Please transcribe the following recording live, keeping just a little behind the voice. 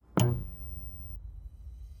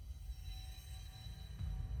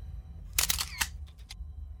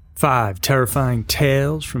5 terrifying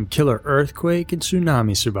tales from killer earthquake and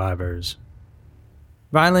tsunami survivors.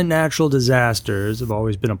 Violent natural disasters have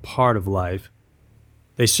always been a part of life.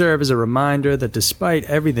 They serve as a reminder that despite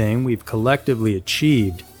everything we've collectively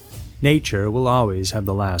achieved, nature will always have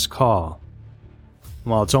the last call.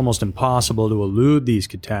 While it's almost impossible to elude these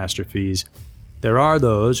catastrophes, there are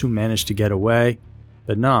those who manage to get away,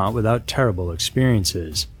 but not without terrible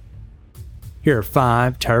experiences. Here are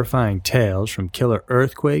 5 terrifying tales from killer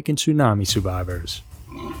earthquake and tsunami survivors.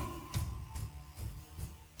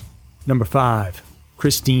 Number 5.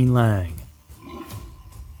 Christine Lang.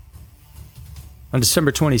 On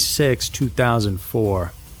December 26,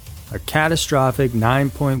 2004, a catastrophic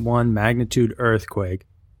 9.1 magnitude earthquake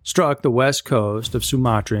struck the west coast of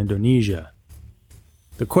Sumatra, Indonesia.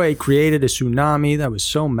 The quake created a tsunami that was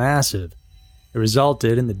so massive, it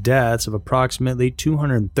resulted in the deaths of approximately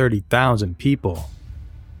 230,000 people.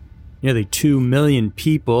 Nearly 2 million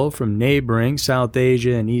people from neighboring South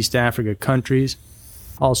Asia and East Africa countries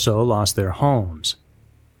also lost their homes.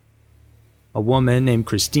 A woman named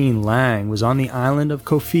Christine Lang was on the island of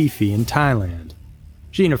Koh Phi Phi in Thailand.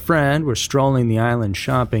 She and a friend were strolling the island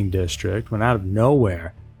shopping district when out of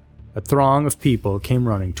nowhere, a throng of people came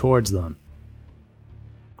running towards them.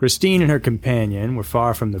 Christine and her companion were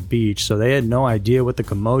far from the beach, so they had no idea what the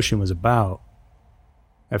commotion was about.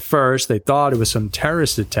 At first, they thought it was some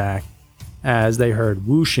terrorist attack, as they heard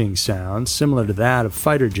whooshing sounds similar to that of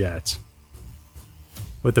fighter jets.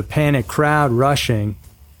 With the panicked crowd rushing,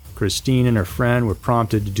 Christine and her friend were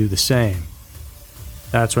prompted to do the same.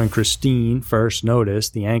 That's when Christine first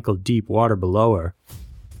noticed the ankle-deep water below her.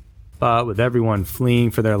 But with everyone fleeing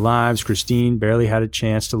for their lives, Christine barely had a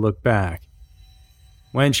chance to look back.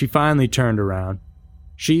 When she finally turned around,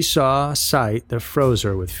 she saw a sight that froze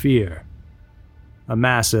her with fear. A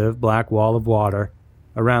massive black wall of water,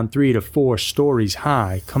 around 3 to 4 stories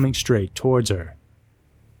high, coming straight towards her.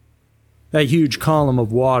 That huge column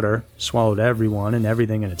of water swallowed everyone and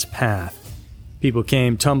everything in its path. People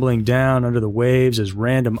came tumbling down under the waves as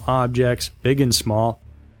random objects, big and small,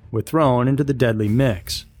 were thrown into the deadly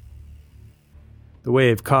mix. The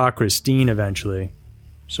wave caught Christine eventually,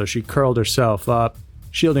 so she curled herself up,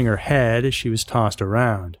 shielding her head as she was tossed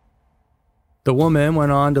around. The woman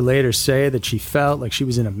went on to later say that she felt like she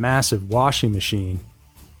was in a massive washing machine.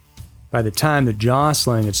 By the time the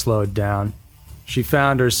jostling had slowed down, she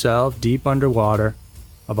found herself deep underwater,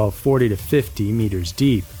 about 40 to 50 meters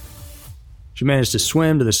deep. She managed to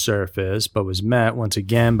swim to the surface, but was met once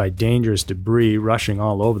again by dangerous debris rushing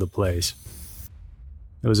all over the place.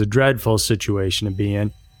 It was a dreadful situation to be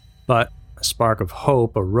in, but a spark of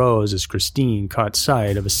hope arose as Christine caught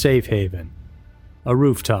sight of a safe haven, a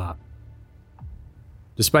rooftop.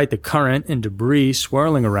 Despite the current and debris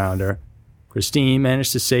swirling around her, Christine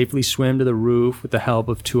managed to safely swim to the roof with the help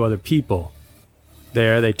of 2 other people.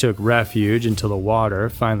 There they took refuge until the water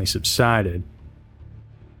finally subsided.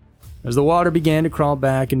 As the water began to crawl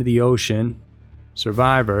back into the ocean,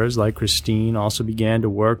 survivors like Christine also began to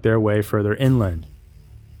work their way further inland.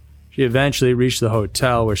 She eventually reached the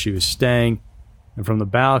hotel where she was staying, and from the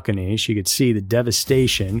balcony she could see the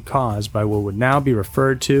devastation caused by what would now be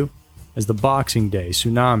referred to as the Boxing Day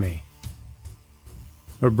tsunami.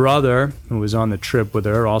 Her brother, who was on the trip with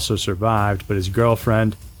her, also survived, but his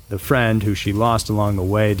girlfriend, the friend who she lost along the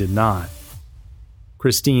way, did not.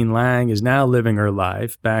 Christine Lang is now living her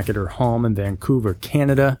life back at her home in Vancouver,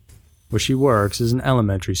 Canada, where she works as an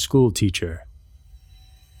elementary school teacher.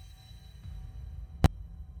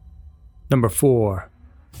 Number 4.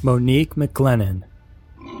 Monique McLennan.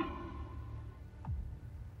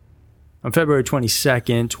 On February 22,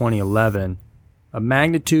 2011, a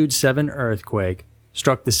magnitude 7 earthquake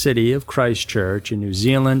struck the city of Christchurch in New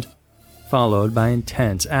Zealand, followed by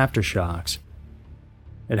intense aftershocks.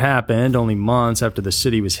 It happened only months after the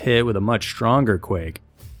city was hit with a much stronger quake,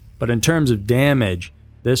 but in terms of damage,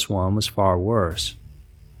 this one was far worse.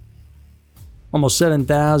 Almost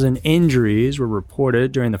 7,000 injuries were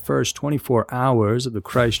reported during the first 24 hours of the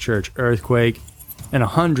Christchurch earthquake, and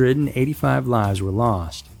 185 lives were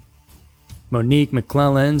lost. Monique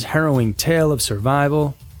McLennan's harrowing tale of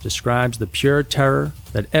survival describes the pure terror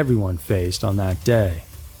that everyone faced on that day.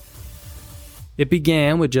 It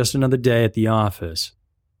began with just another day at the office.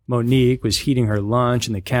 Monique was heating her lunch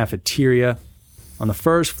in the cafeteria on the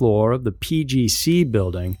first floor of the PGC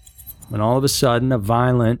building when all of a sudden a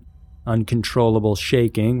violent, uncontrollable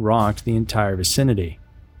shaking rocked the entire vicinity.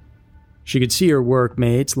 She could see her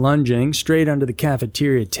workmates lunging straight under the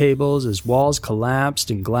cafeteria tables as walls collapsed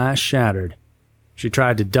and glass shattered. She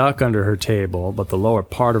tried to duck under her table, but the lower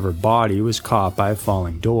part of her body was caught by a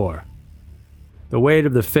falling door. The weight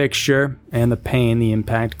of the fixture and the pain the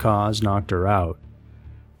impact caused knocked her out.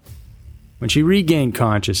 When she regained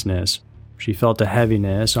consciousness, she felt a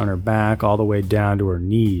heaviness on her back all the way down to her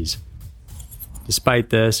knees. Despite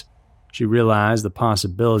this, she realized the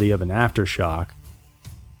possibility of an aftershock.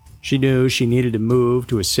 She knew she needed to move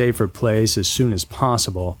to a safer place as soon as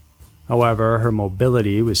possible. However, her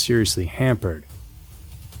mobility was seriously hampered.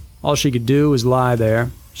 All she could do was lie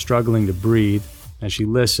there, struggling to breathe, as she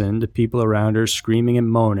listened to people around her screaming and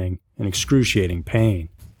moaning in excruciating pain.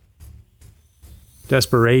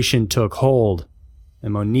 Desperation took hold,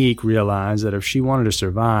 and Monique realized that if she wanted to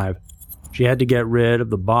survive, she had to get rid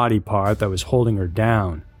of the body part that was holding her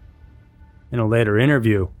down. In a later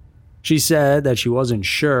interview, she said that she wasn't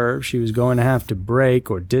sure if she was going to have to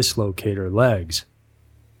break or dislocate her legs.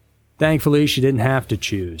 Thankfully, she didn't have to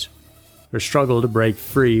choose. Her struggle to break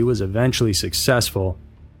free was eventually successful.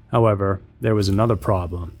 However, there was another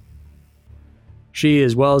problem. She,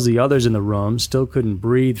 as well as the others in the room, still couldn't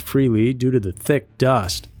breathe freely due to the thick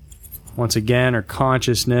dust. Once again, her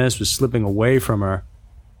consciousness was slipping away from her.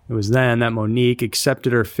 It was then that Monique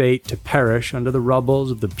accepted her fate to perish under the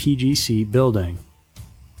rubble of the PGC building.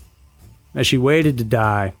 As she waited to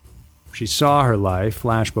die, she saw her life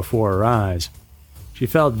flash before her eyes. She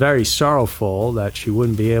felt very sorrowful that she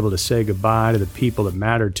wouldn't be able to say goodbye to the people that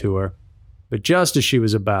mattered to her. But just as she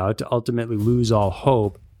was about to ultimately lose all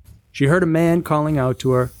hope, she heard a man calling out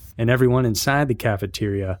to her and everyone inside the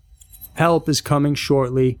cafeteria, "Help is coming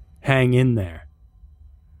shortly, hang in there."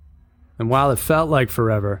 And while it felt like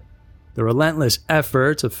forever, the relentless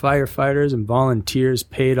efforts of firefighters and volunteers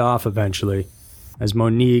paid off eventually, as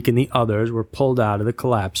Monique and the others were pulled out of the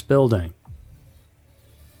collapsed building.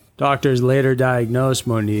 Doctors later diagnosed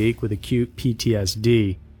Monique with acute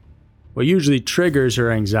PTSD. What usually triggers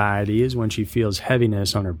her anxiety is when she feels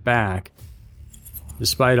heaviness on her back.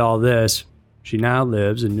 Despite all this, she now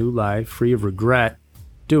lives a new life free of regret,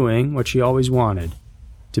 doing what she always wanted,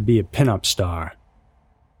 to be a pinup star.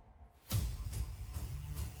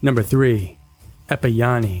 Number 3.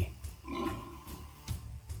 Epiyani.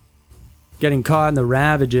 Getting caught in the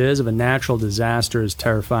ravages of a natural disaster is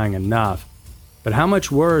terrifying enough, but how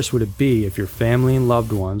much worse would it be if your family and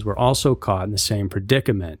loved ones were also caught in the same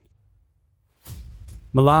predicament?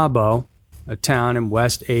 Malabo, a town in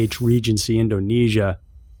West H Regency, Indonesia,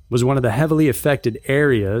 was one of the heavily affected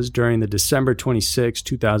areas during the December 26,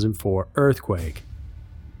 2004 earthquake.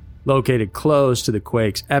 Located close to the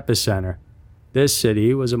quake's epicenter, this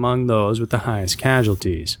city was among those with the highest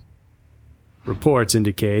casualties. Reports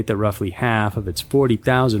indicate that roughly half of its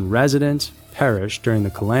 40,000 residents perished during the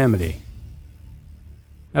calamity.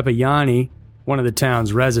 Epiyani, one of the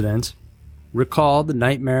town's residents, recalled the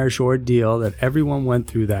nightmarish ordeal that everyone went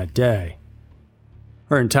through that day.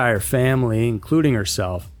 Her entire family, including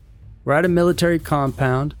herself, were at a military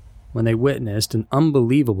compound when they witnessed an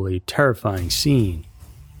unbelievably terrifying scene.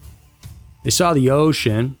 They saw the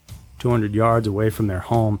ocean, 200 yards away from their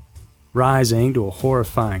home, rising to a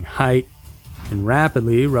horrifying height and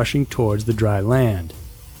rapidly rushing towards the dry land.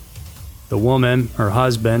 The woman, her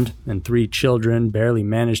husband, and 3 children barely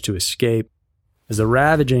managed to escape as the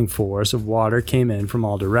ravaging force of water came in from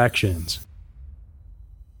all directions.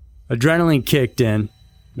 Adrenaline kicked in,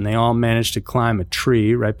 and they all managed to climb a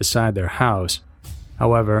tree right beside their house.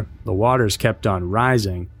 However, the waters kept on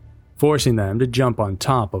rising, forcing them to jump on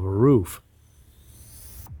top of a roof.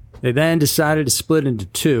 They then decided to split into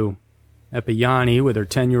 2, Epiyani with her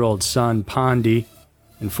 10-year-old son Pandi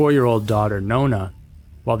and 4-year-old daughter Nona,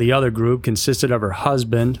 while the other group consisted of her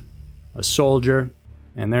husband, a soldier,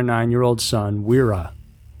 and their 9-year-old son Wira.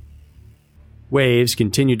 Waves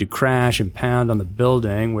continued to crash and pound on the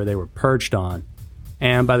building where they were perched on,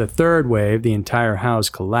 and by the 3rd wave the entire house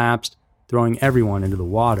collapsed, throwing everyone into the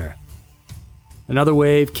water. Another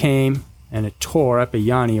wave came, and it tore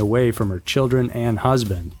Epiyani away from her children and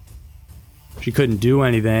husband. She couldn't do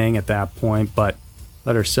anything at that point but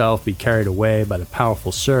let herself be carried away by the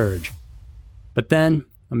powerful surge. But then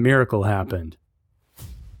a miracle happened.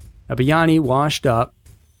 Epiyani washed up,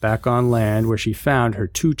 back on land where she found her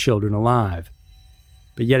 2 children alive.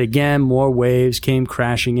 But yet again more waves came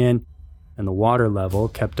crashing in, and the water level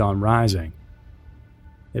kept on rising.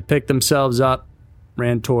 They picked themselves up,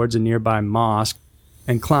 ran towards a nearby mosque,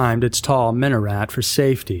 and climbed its tall minaret for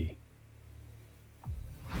safety.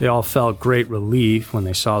 They all felt great relief when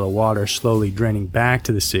they saw the water slowly draining back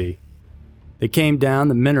to the sea. They came down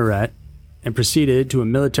the minaret and proceeded to a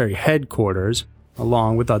military headquarters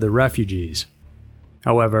along with other refugees.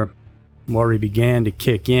 However, worry began to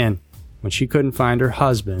kick in when she couldn't find her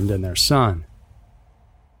husband and their son.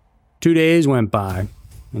 2 days went by,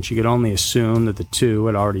 and she could only assume that the 2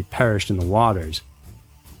 had already perished in the waters.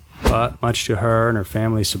 But much to her and her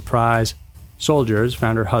family's surprise, soldiers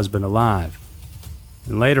found her husband alive.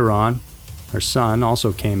 And later on, her son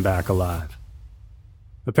also came back alive.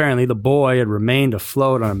 Apparently, the boy had remained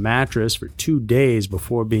afloat on a mattress for 2 days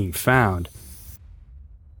before being found.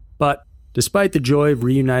 But despite the joy of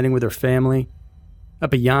reuniting with her family,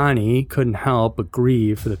 Epayani couldn't help but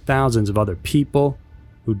grieve for the thousands of other people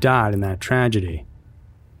who died in that tragedy.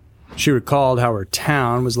 She recalled how her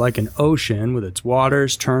town was like an ocean with its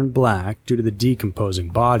waters turned black due to the decomposing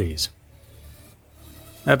bodies.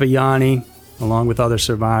 Epayani, along with other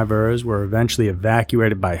survivors, were eventually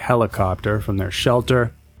evacuated by helicopter from their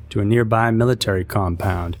shelter to a nearby military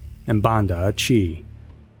compound in Banda Aceh.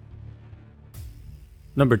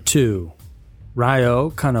 Number 2.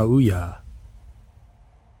 Rio Kanauya.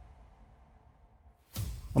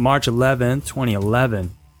 On March 11,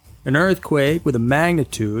 2011, an earthquake with a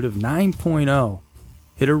magnitude of 9.0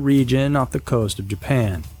 hit a region off the coast of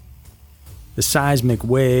Japan. The seismic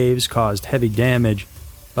waves caused heavy damage,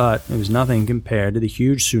 but it was nothing compared to the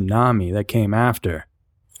huge tsunami that came after.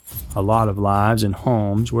 A lot of lives and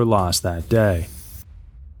homes were lost that day.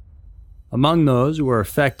 Among those who were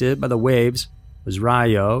affected by the waves was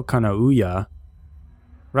Ryo Kanauya.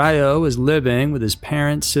 Ryo was living with his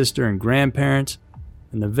parents, sister, and grandparents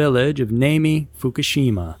in the village of Nami,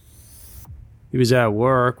 Fukushima. He was at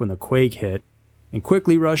work when the quake hit and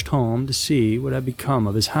quickly rushed home to see what had become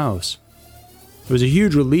of his house. It was a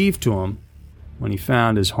huge relief to him when he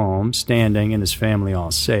found his home standing and his family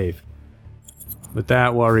all safe. With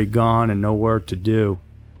that worry gone and no work to do,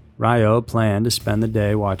 Ryo planned to spend the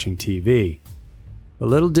day watching TV. But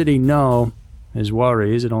little did he know, his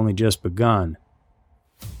worries had only just begun.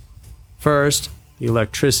 First, the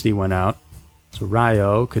electricity went out, so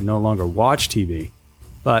Ryo could no longer watch TV,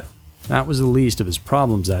 but that was the least of his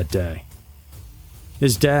problems that day.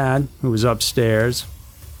 His dad, who was upstairs,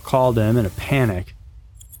 called him in a panic.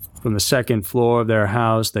 From the second floor of their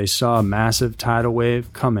house, they saw a massive tidal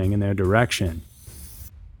wave coming in their direction.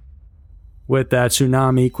 With that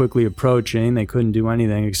tsunami quickly approaching, they couldn't do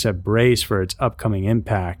anything except brace for its upcoming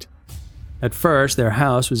impact. At first, their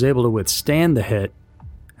house was able to withstand the hit.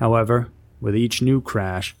 However, with each new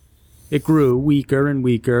crash, it grew weaker and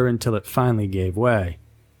weaker until it finally gave way.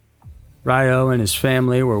 Ryo and his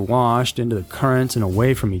family were washed into the currents and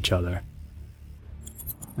away from each other.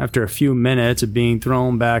 After a few minutes of being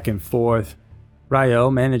thrown back and forth,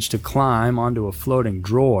 Ryo managed to climb onto a floating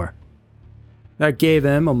drawer. That gave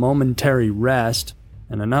him a momentary rest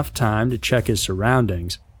and enough time to check his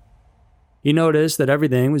surroundings. He noticed that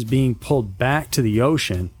everything was being pulled back to the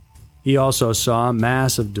ocean. He also saw a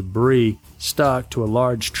mass of debris stuck to a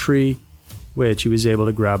large tree, which he was able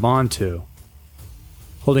to grab onto.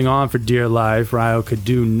 Holding on for dear life, Ryo could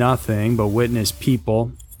do nothing but witness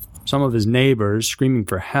people, some of his neighbors, screaming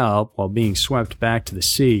for help while being swept back to the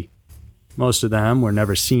sea. Most of them were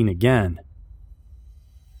never seen again.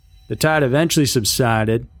 The tide eventually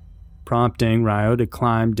subsided, prompting Ryo to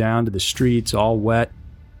climb down to the streets all wet,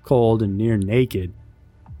 cold, and near naked.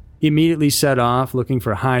 He immediately set off looking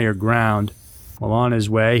for higher ground. While on his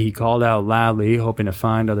way, he called out loudly, hoping to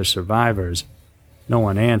find other survivors. No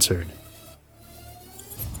one answered.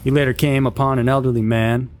 He later came upon an elderly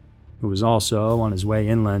man who was also on his way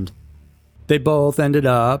inland. They both ended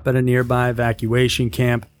up at a nearby evacuation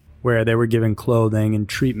camp where they were given clothing and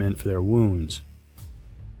treatment for their wounds.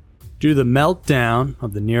 Due to the meltdown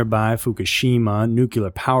of the nearby Fukushima nuclear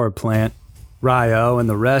power plant, Ryo and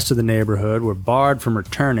the rest of the neighborhood were barred from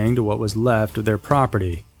returning to what was left of their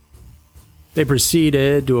property. They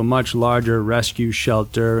proceeded to a much larger rescue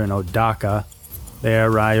shelter in Odaka. There,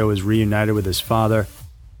 Ryo was reunited with his father,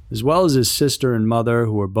 as well as his sister and mother,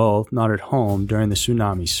 who were both not at home during the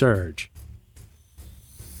tsunami surge.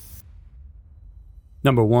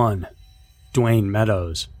 Number 1. Dwayne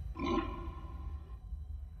Meadows.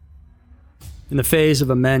 In the face of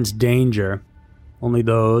immense danger, only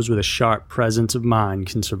those with a sharp presence of mind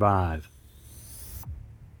can survive.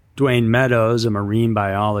 Dwayne Meadows, a marine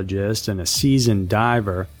biologist and a seasoned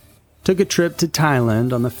diver, took a trip to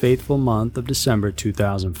Thailand on the fateful month of December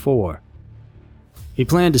 2004. He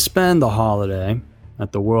planned to spend the holiday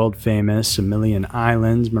at the world-famous Simillion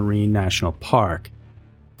Islands Marine National Park.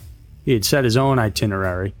 He had set his own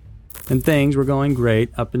itinerary, and things were going great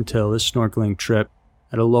up until his snorkeling trip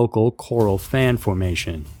at a local coral fan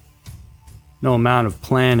formation. No amount of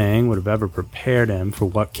planning would have ever prepared him for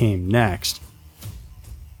what came next.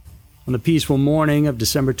 On the peaceful morning of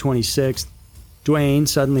December 26th, Dwayne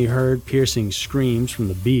suddenly heard piercing screams from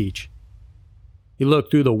the beach. He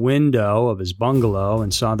looked through the window of his bungalow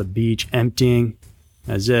and saw the beach emptying,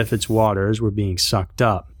 as if its waters were being sucked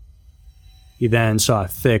up. He then saw a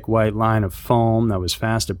thick white line of foam that was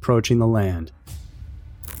fast approaching the land.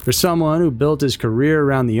 For someone who built his career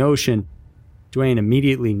around the ocean, Dwayne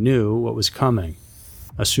immediately knew what was coming: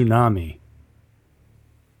 a tsunami.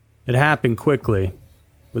 It happened quickly.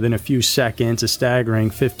 Within a few seconds, a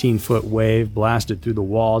staggering 15-foot wave blasted through the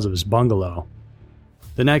walls of his bungalow.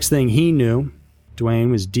 The next thing he knew,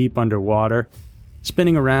 Dwayne was deep underwater,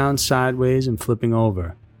 spinning around sideways and flipping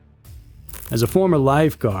over. As a former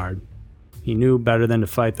lifeguard, he knew better than to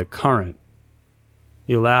fight the current.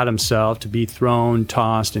 He allowed himself to be thrown,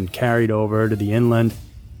 tossed, and carried over to the inland,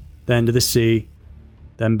 then to the sea,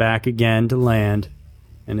 then back again to land,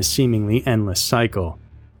 in a seemingly endless cycle.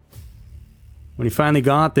 When he finally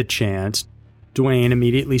got the chance, Dwayne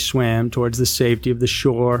immediately swam towards the safety of the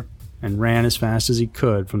shore and ran as fast as he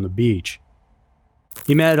could from the beach.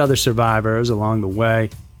 He met other survivors along the way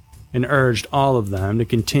and urged all of them to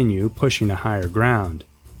continue pushing to higher ground.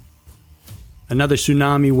 Another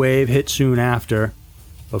tsunami wave hit soon after,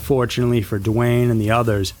 but fortunately for Dwayne and the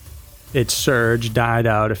others, its surge died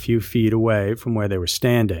out a few feet away from where they were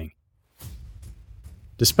standing.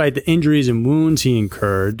 Despite the injuries and wounds he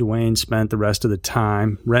incurred, Dwayne spent the rest of the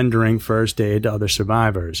time rendering first aid to other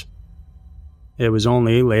survivors. It was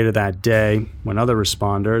only later that day, when other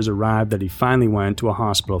responders arrived, that he finally went to a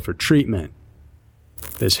hospital for treatment.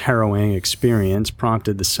 This harrowing experience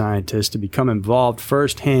prompted the scientists to become involved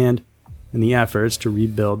firsthand in the efforts to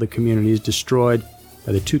rebuild the communities destroyed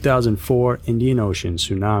by the 2004 Indian Ocean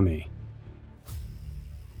tsunami.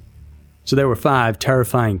 So there were 5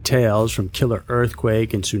 terrifying tales from killer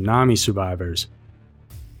earthquake and tsunami survivors.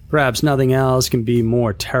 Perhaps nothing else can be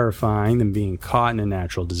more terrifying than being caught in a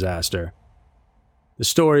natural disaster. The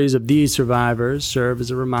stories of these survivors serve as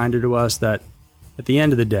a reminder to us that, at the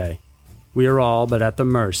end of the day, we are all but at the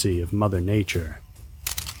mercy of Mother Nature.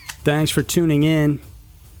 Thanks for tuning in.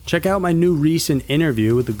 Check out my new recent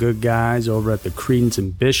interview with the good guys over at the Credence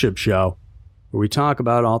and Bishop Show, where we talk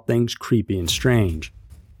about all things creepy and strange.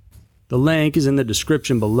 The link is in the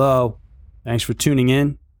description below. Thanks for tuning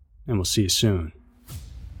in, and we'll see you soon.